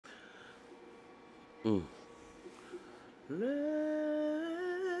Mm. Let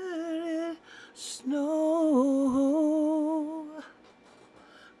it snow.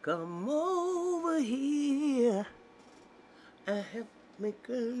 Come over here and help me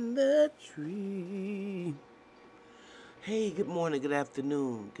climb the tree. Hey, good morning, good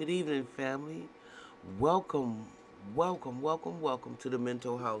afternoon, good evening, family. Welcome, welcome to the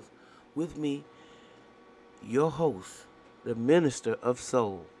Mental House with me, your host, the Minister of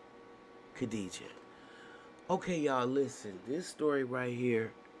Soul, Khadijah. Okay, y'all, listen. This story right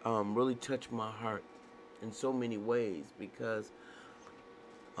here really touched my heart in so many ways because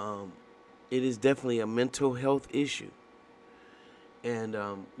um, it is definitely a mental health issue. And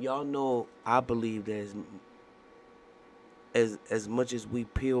y'all know I believe that as much as we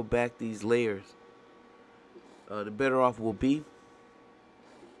peel back these layers, the better off we'll be.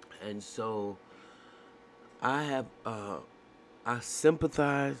 And so I have, I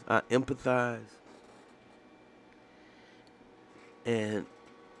sympathize, I empathize, and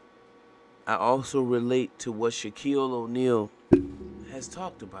I also relate to what Shaquille O'Neal has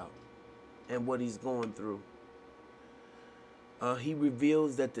talked about and what he's going through. He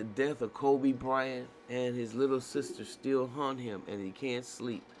reveals that the death of Kobe Bryant and his little sister still haunt him and he can't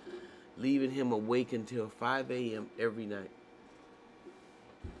sleep, leaving him awake until 5 a.m. every night.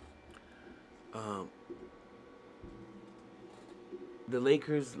 Um, the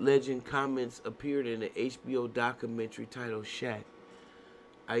Lakers legend comments appeared in the HBO documentary titled Shaq.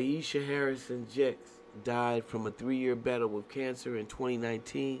 Aisha Harrison Jex died from a 3-year battle with cancer in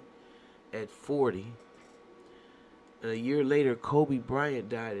 2019 at 40. And a year later, Kobe Bryant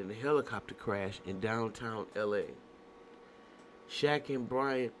died in a helicopter crash in downtown LA. Shaq and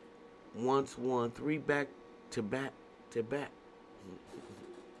Bryant once won 3 back-to-back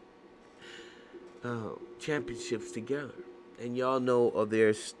championships together. And y'all know of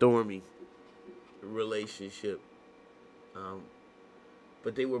their stormy relationship. Um,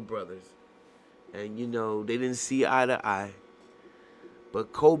 but they were brothers. And you know, they didn't see eye to eye.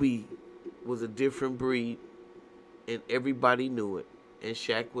 But Kobe was a different breed, and everybody knew it. And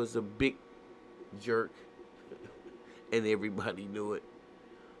Shaq was a big jerk, and everybody knew it.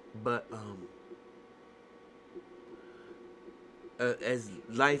 But as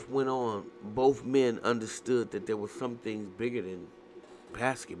life went on, both men understood that there were some things bigger than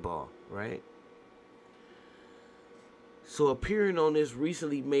basketball, right? So, appearing on this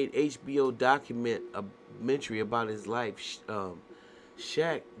recently made HBO documentary about his life,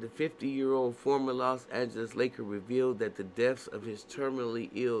 Shaq, the 50-year-old former Los Angeles Laker, revealed that the deaths of his terminally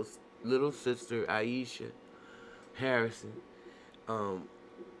ill little sister Aisha Harrison um,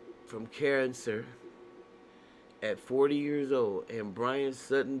 from cancer at 40 years old and Bryant's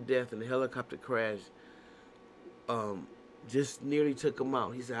sudden death in a helicopter crash um, just nearly took him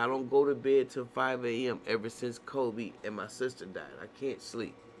out. He said, I don't go to bed till 5 a.m. ever since Kobe and my sister died. I can't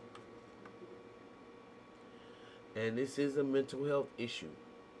sleep. And this is a mental health issue.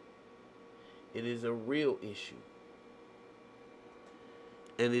 It is a real issue.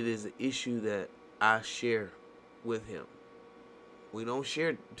 And it is an issue that I share with him. We don't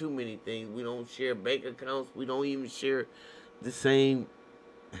share too many things. We don't share bank accounts. We don't even share the same.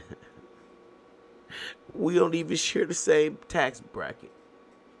 We don't even share the same tax bracket.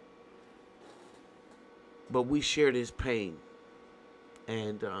 But we share this pain.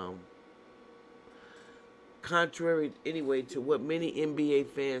 And contrary, anyway, to what many NBA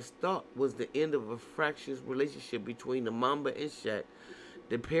fans thought was the end of a fractious relationship between the Mamba and Shaq,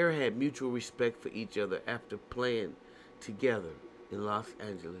 the pair had mutual respect for each other after playing together in Los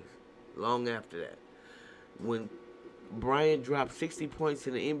Angeles. Long after that, when Bryant dropped 60 points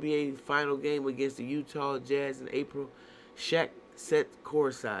in the NBA final game against the Utah Jazz in April, Shaq sat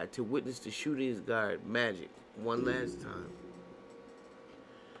courtside to witness the shooting guard Magic one last time.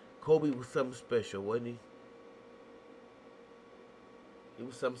 Kobe was something special, wasn't he? He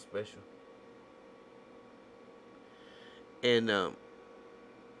was something special. And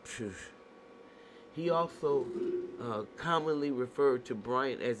he also commonly referred to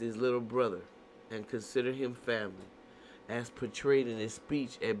Bryant as his little brother and considered him family, as portrayed in his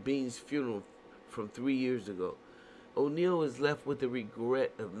speech at Bean's funeral from 3 years ago. O'Neal is left with the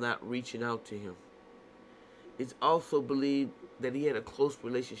regret of not reaching out to him. It's also believed that he had a close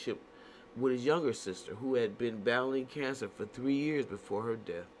relationship with his younger sister, who had been battling cancer for 3 years before her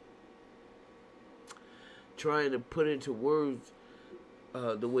death. Trying to put into words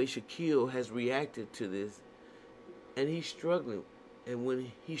the way Shaquille has reacted to this, and he's struggling. And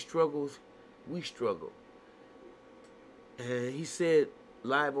when he struggles, we struggle. And he said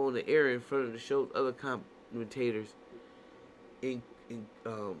live on the air in front of the show's other commentators, in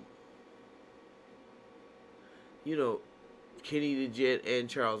You know, Kenny the Jet and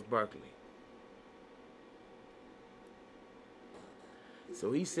Charles Barkley.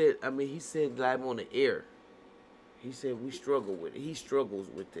 So he said live on the air. He said we struggle with it. He struggles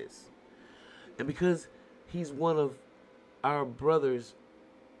with this. And because he's one of our brothers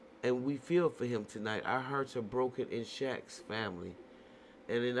and we feel for him tonight, our hearts are broken in Shaq's family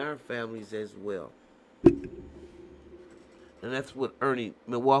and in our families as well. And that's what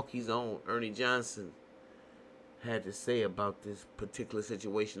Milwaukee's own Ernie Johnson, had to say about this particular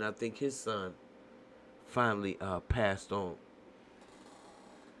situation. I think his son finally passed on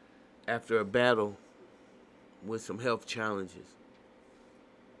after a battle with some health challenges.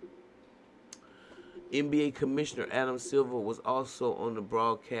 NBA Commissioner Adam Silver was also on the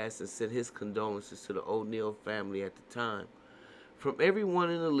broadcast and sent his condolences to the O'Neal family at the time. From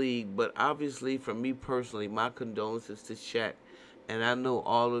everyone in the league, but obviously from me personally, my condolences to Shaq. And I know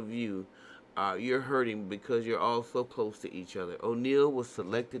all of you, you're hurting because you're all so close to each other. O'Neal was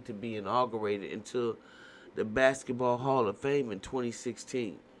selected to be inaugurated into the Basketball Hall of Fame in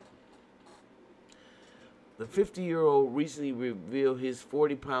 2016. The 50-year-old recently revealed his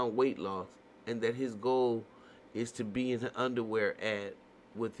 40-pound weight loss and that his goal is to be in the underwear ad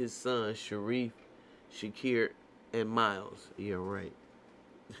with his sons Sharif, Shakir, and Miles. Yeah, right.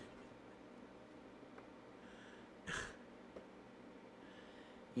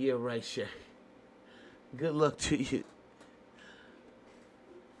 Yeah, right, Shaq. Good luck to you.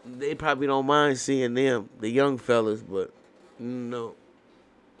 They probably don't mind seeing them, the young fellas, but no.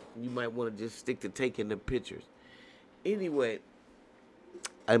 You might want to just stick to taking the pictures. Anyway,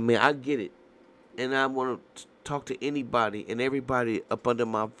 I mean, I get it. And I want to talk to anybody and everybody up under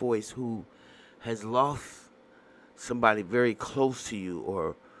my voice who has lost somebody very close to you,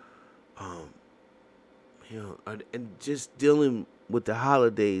 or and just dealing with the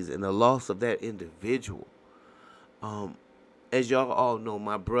holidays and the loss of that individual. As y'all all know,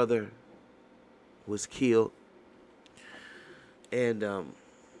 my brother was killed, and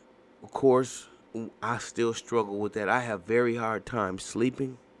of course, I still struggle with that. I have very hard time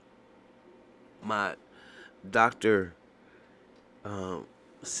sleeping. My doctor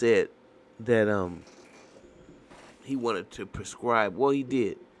said that he wanted to prescribe, well, he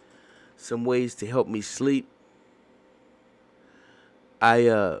did, some ways to help me sleep.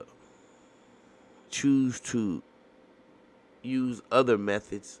 I choose to use other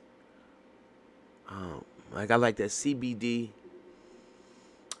methods. Like I like that CBD.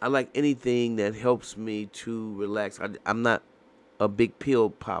 I like anything that helps me to relax. I'm not a big pill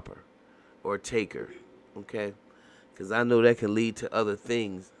popper or taker, okay? Because I know that can lead to other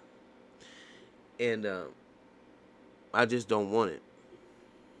things. And I just don't want it.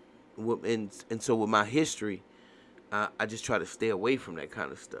 And so with my history, I just try to stay away from that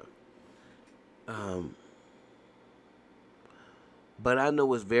kind of stuff. But I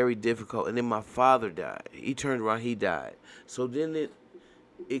know it's very difficult. And then my father died. He turned around, he died. So then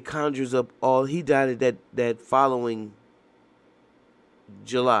it conjures up all. He died at that following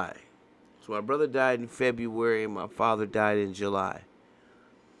July. So my brother died in February and my father died in July.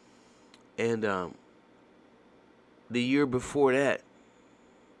 And the year before that,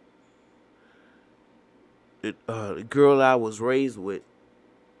 the girl I was raised with,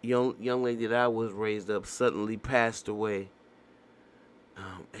 young lady that I was raised up, suddenly passed away.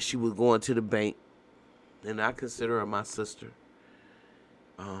 And she was going to the bank, and I consider her my sister.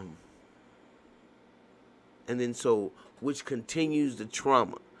 And then which continues the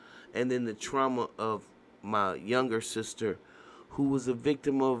trauma. And then the trauma of my younger sister, who was a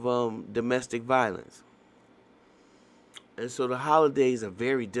victim of domestic violence. And so the holidays are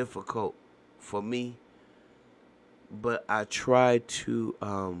very difficult for me. But I try to,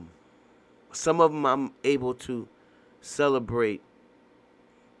 some of them I'm able to celebrate.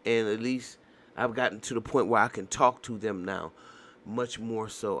 And at least I've gotten to the point where I can talk to them now. Much more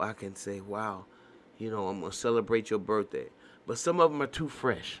so I can say, wow, I'm going to celebrate your birthday. But some of them are too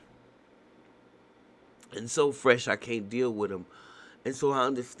fresh. And so fresh I can't deal with them. And so I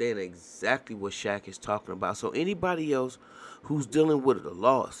understand exactly what Shaq is talking about. So anybody else who's dealing with the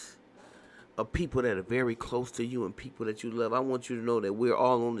loss of people that are very close to you and people that you love, I want you to know that we're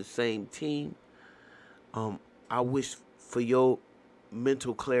all on the same team. I wish for your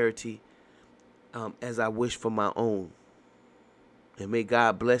mental clarity as I wish for my own. And may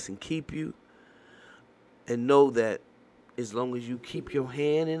God bless and keep you. And know that as long as you keep your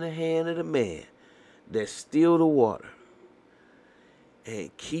hand in the hand of the man that still the water,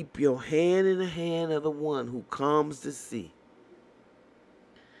 and keep your hand in the hand of the one who calms the sea,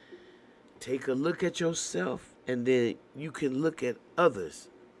 take a look at yourself, and then you can look at others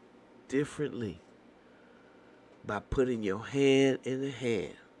differently. by putting your hand in the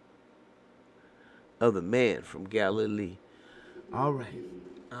hand of the man from Galilee. All right.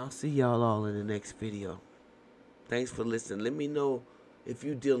 I'll see y'all all in the next video. Thanks for listening. Let me know if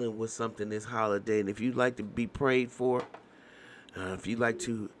you're dealing with something this holiday, and if you'd like to be prayed for, if you'd like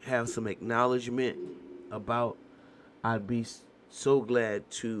to have some acknowledgement about, I'd be so glad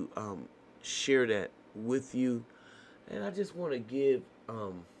to share that with you. And I just want to give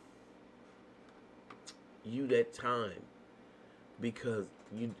you that time, because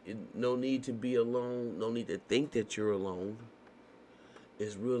no need to be alone, no need to think that you're alone.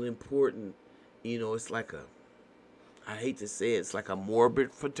 It's real important. It's like I hate to say it, it's like a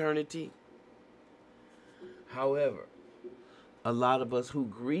morbid fraternity. However, a lot of us who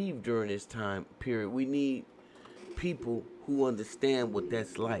grieve during this time period, we need people who understand what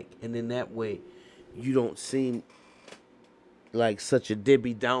that's like. And in that way, you don't seem like such a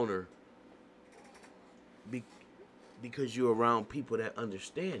Debbie Downer because you're around people that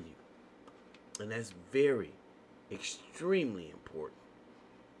understand you. And that's extremely important.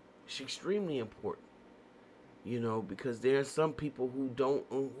 It's extremely important. Because there are some people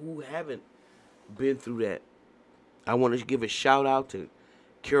who haven't been through that. I want to give a shout out to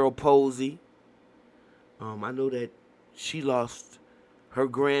Carol Posey. I know that she lost her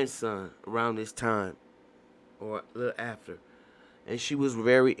grandson around this time or a little after. And she was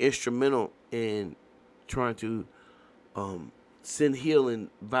very instrumental in trying to send healing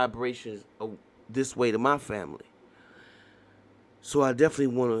vibrations this way to my family. So I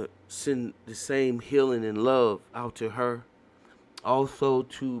definitely want to send the same healing and love out to her. Also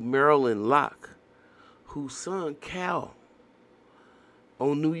to Marilyn Locke, whose son Cal,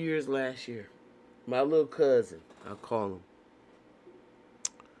 on New Year's last year, my little cousin, I call him,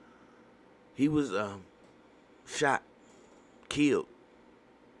 he was shot, killed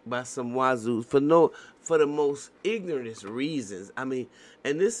by some wazoos for the most ignorant reasons. I mean,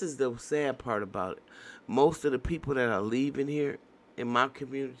 and this is the sad part about it. Most of the people that are leaving here in my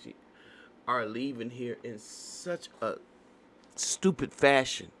community are leaving here in such a stupid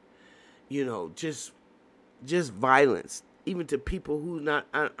fashion. Just violence. Even to people who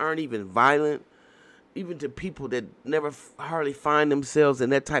aren't even violent. Even to people that never hardly find themselves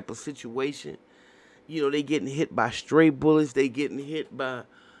in that type of situation. They getting hit by stray bullets. They getting hit by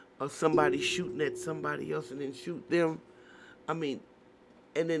somebody shooting at somebody else and then shoot them. I mean,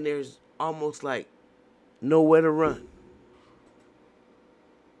 and then there's almost like nowhere to run.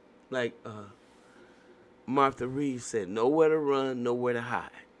 Like Martha Reeves said, nowhere to run, nowhere to hide.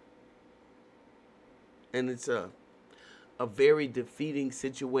 And it's a very defeating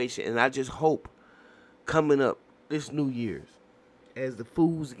situation. And I just hope coming up this New Year's, as the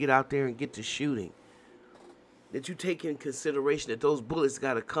fools get out there and get to shooting, that you take in consideration that those bullets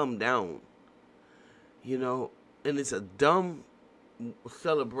got to come down. And it's a dumb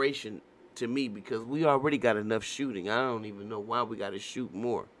celebration to me, because we already got enough shooting. I don't even know why we got to shoot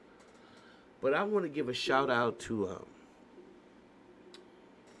more. But I want to give a shout out to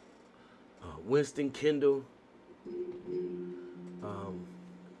Winston Kendall. I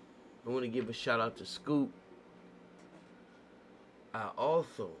want to give a shout out to Scoop. I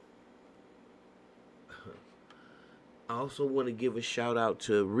also want to give a shout out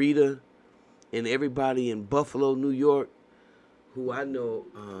to Rita and everybody in Buffalo, New York, who I know,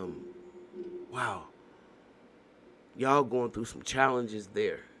 wow, y'all going through some challenges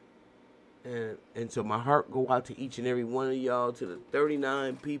there. And so my heart go out to each and every one of y'all, to the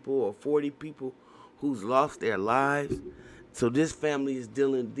 39 people or 40 people who's lost their lives. So these families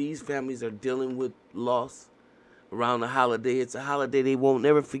are dealing with loss around the holiday. It's a holiday they won't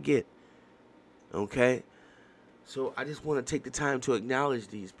never forget. Okay? So I just want to take the time to acknowledge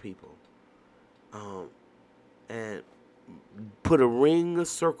these people. And put a ring, a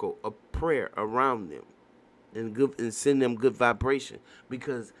circle, a prayer around them. And send them good vibration,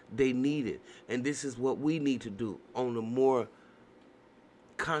 because they need it. And this is what we need to do on a more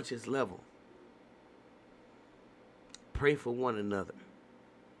conscious level. Pray for one another.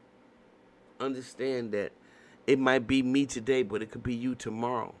 Understand that it might be me today, but it could be you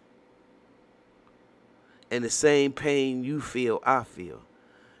tomorrow. And the same pain you feel, I feel.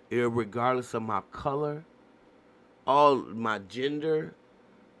 Regardless of my color, all my gender,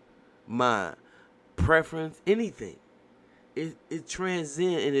 my preference, anything. It transcends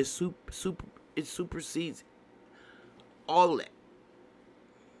and it supersedes all that.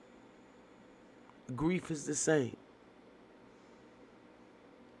 Grief is the same.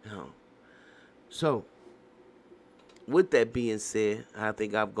 So, with that being said, I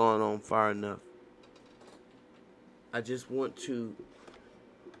think I've gone on far enough. I just want to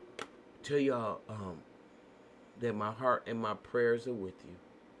tell y'all, that my heart and my prayers are with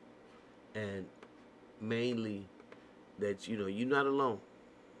you. And mainly that, you know, you're not alone.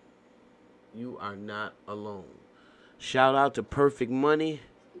 You are not alone. Shout out to Perfect Money,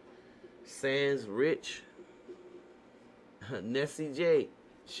 Sans Rich, Nessie J.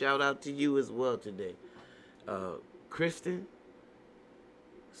 Shout out to you as well today. Kristen,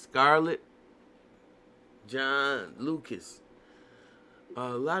 Scarlett, John, Lucas. A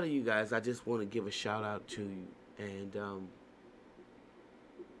lot of you guys, I just want to give a shout out to you. And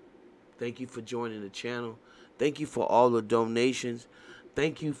thank you for joining the channel. Thank you for all the donations.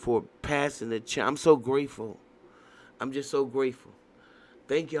 Thank you for passing the channel. I'm so grateful. I'm just so grateful.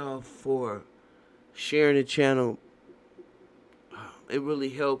 Thank y'all for sharing the channel. It really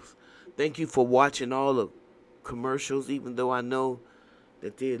helps. Thank you for watching all the commercials, even though I know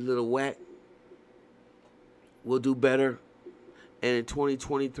that they're a little whack. We'll do better. And in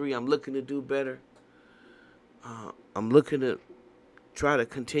 2023, I'm looking to do better. I'm looking to try to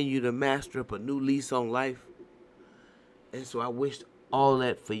continue to master up a new lease on life. And so I wish all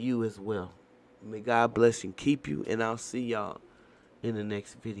that for you as well. May God bless and keep you. And I'll see y'all in the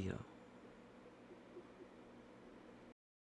next video.